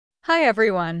Hi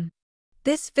everyone!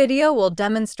 This video will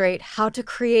demonstrate how to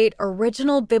create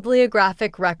original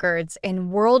bibliographic records in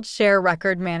WorldShare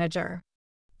Record Manager.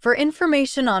 For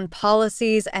information on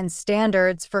policies and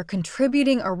standards for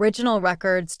contributing original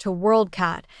records to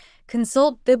WorldCat,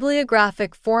 consult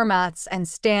Bibliographic Formats and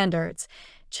Standards,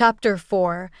 Chapter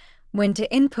 4, When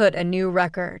to Input a New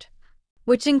Record,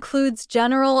 which includes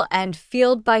general and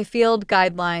field-by-field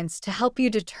guidelines to help you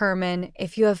determine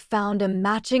if you have found a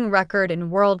matching record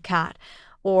in WorldCat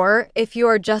or if you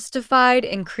are justified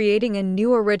in creating a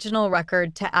new original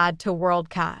record to add to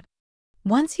WorldCat.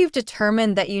 Once you've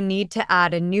determined that you need to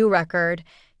add a new record,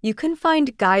 you can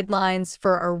find guidelines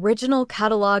for original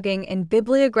cataloging in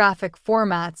Bibliographic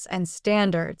Formats and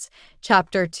Standards,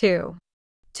 Chapter 2.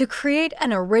 To create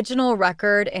an original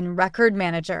record in Record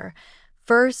Manager,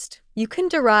 first, you can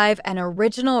derive an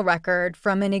original record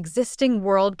from an existing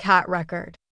WorldCat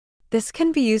record. This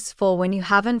can be useful when you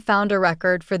haven't found a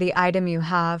record for the item you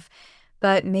have,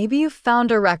 but maybe you've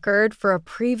found a record for a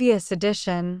previous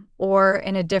edition or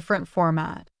in a different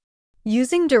format.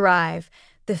 Using derive,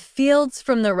 the fields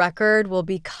from the record will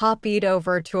be copied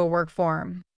over to a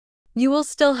workform. You will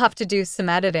still have to do some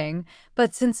editing,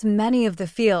 but since many of the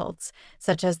fields,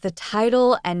 such as the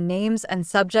title and names and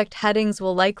subject headings,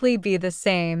 will likely be the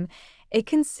same, it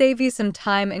can save you some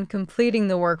time in completing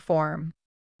the workform.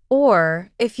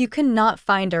 Or, if you cannot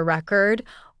find a record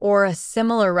or a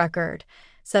similar record,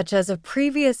 such as a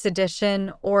previous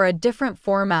edition or a different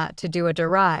format to do a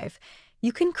derive,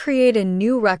 you can create a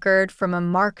new record from a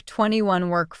MARC 21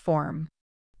 workform.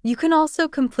 You can also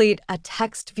complete a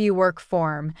text view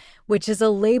workform, which is a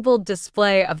labeled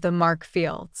display of the MARC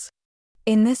fields.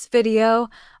 In this video,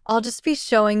 I'll just be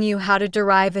showing you how to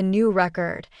derive a new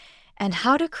record and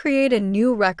how to create a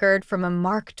new record from a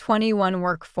MARC 21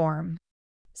 workform.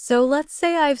 So let's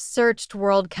say I've searched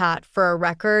WorldCat for a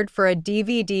record for a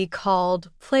DVD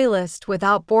called Playlist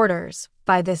Without Borders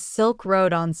by the Silk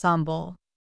Road Ensemble.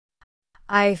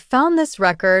 I found this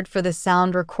record for the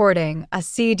sound recording, a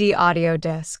CD audio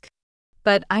disc.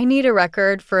 But I need a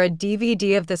record for a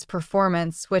DVD of this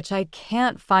performance, which I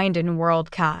can't find in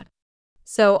WorldCat.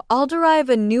 So I'll derive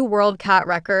a new WorldCat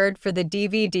record for the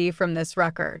DVD from this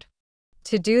record.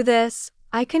 To do this,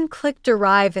 I can click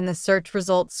Derive in the search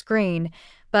results screen,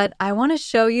 but I want to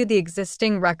show you the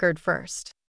existing record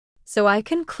first. So I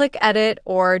can click Edit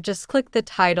or just click the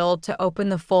title to open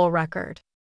the full record.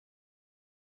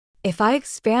 If I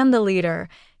expand the leader,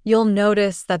 you'll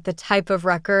notice that the type of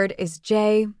record is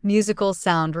J, Musical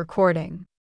Sound Recording.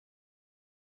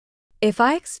 If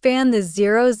I expand the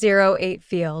 008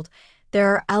 field, there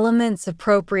are elements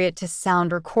appropriate to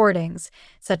sound recordings,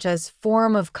 such as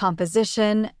form of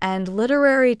composition and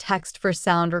literary text for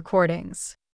sound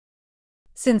recordings.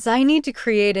 Since I need to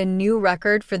create a new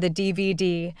record for the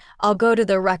DVD, I'll go to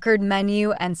the Record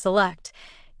menu and select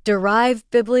Derive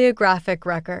Bibliographic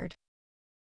Record.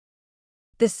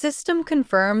 The system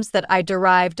confirms that I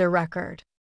derived a record.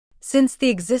 Since the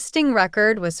existing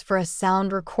record was for a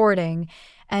sound recording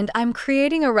and I'm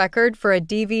creating a record for a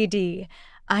DVD,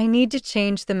 I need to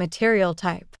change the material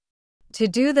type. To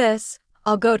do this,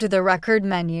 I'll go to the Record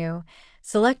menu,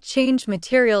 select Change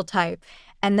Material Type,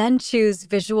 and then choose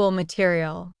Visual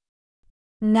Material.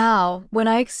 Now, when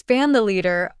I expand the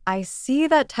leader, I see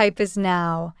that type is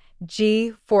now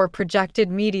G for Projected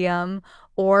Medium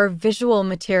or Visual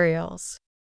Materials.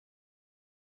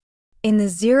 In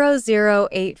the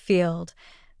 008 field,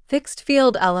 fixed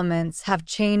field elements have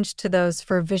changed to those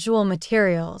for visual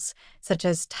materials, such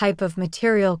as type of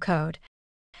material code.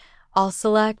 I'll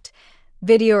select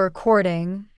Video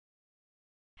Recording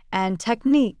and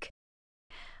Technique.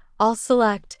 I'll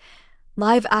select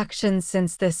Live Action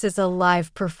since this is a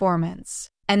live performance,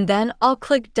 and then I'll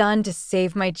click Done to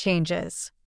save my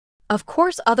changes. Of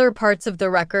course, other parts of the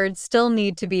record still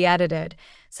need to be edited,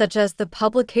 such as the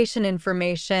publication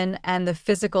information and the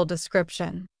physical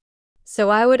description. So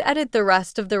I would edit the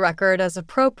rest of the record as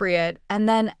appropriate and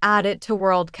then add it to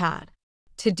WorldCat.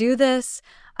 To do this,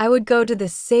 I would go to the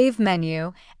Save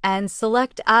menu and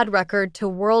select Add Record to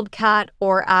WorldCat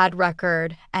or Add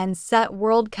Record and set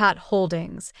WorldCat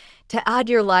holdings to add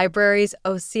your library's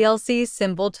OCLC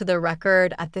symbol to the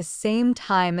record at the same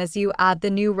time as you add the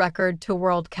new record to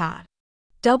WorldCat.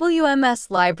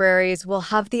 WMS libraries will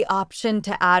have the option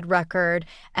to add record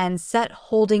and set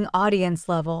holding audience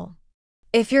level.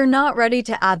 If you're not ready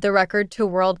to add the record to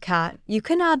WorldCat, you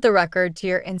can add the record to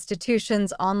your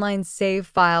institution's online save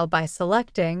file by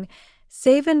selecting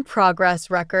Save in Progress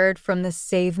Record from the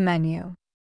Save menu.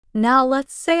 Now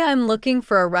let's say I'm looking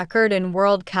for a record in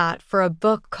WorldCat for a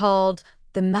book called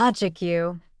The Magic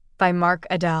You by Mark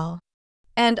Adele.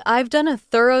 And I've done a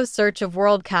thorough search of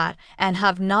WorldCat and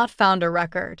have not found a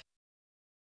record.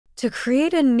 To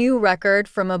create a new record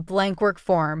from a blank work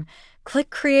form, click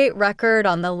Create Record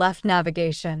on the left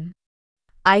navigation.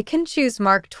 I can choose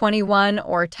MARC 21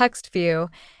 or text view,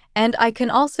 and I can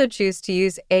also choose to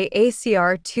use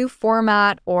AACR2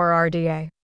 format or RDA.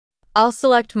 I'll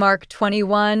select MARC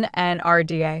 21 and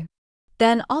RDA.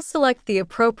 Then I'll select the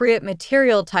appropriate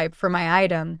material type for my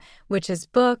item, which is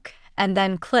book, and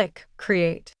then click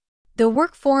Create. The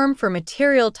work form for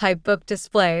material type book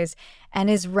displays and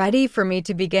is ready for me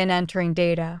to begin entering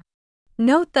data.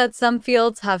 Note that some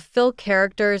fields have fill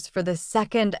characters for the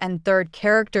second and third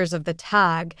characters of the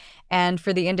tag and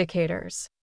for the indicators.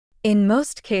 In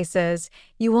most cases,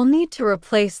 you will need to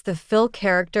replace the fill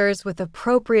characters with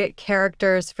appropriate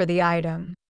characters for the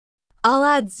item. I'll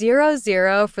add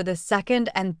 00 for the second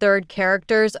and third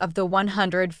characters of the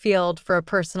 100 field for a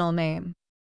personal name.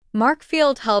 MARC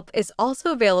field help is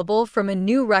also available from a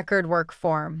new record work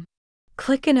form.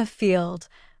 Click in a field.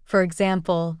 For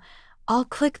example, I'll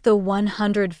click the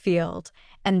 100 field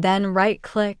and then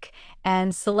right-click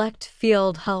and select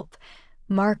Field Help,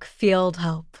 MARC Field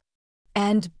Help.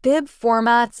 And Bib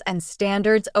Formats and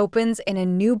Standards opens in a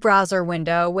new browser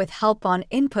window with help on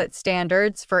input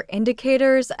standards for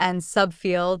indicators and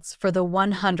subfields for the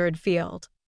 100 field.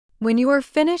 When you are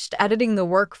finished editing the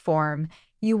work form,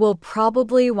 you will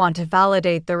probably want to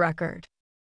validate the record.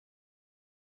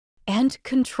 And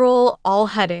control all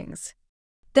headings.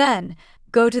 Then,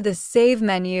 go to the Save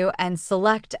menu and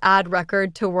select Add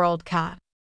Record to WorldCat.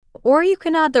 Or you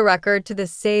can add the record to the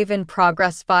Save in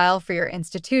Progress file for your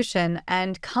institution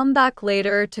and come back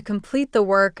later to complete the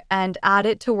work and add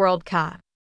it to WorldCat.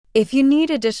 If you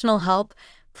need additional help,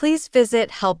 please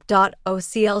visit help.oclc.org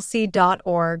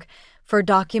for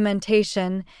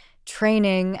documentation,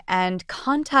 training, and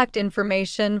contact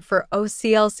information for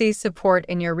OCLC support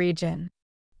in your region.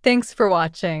 Thanks for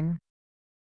watching.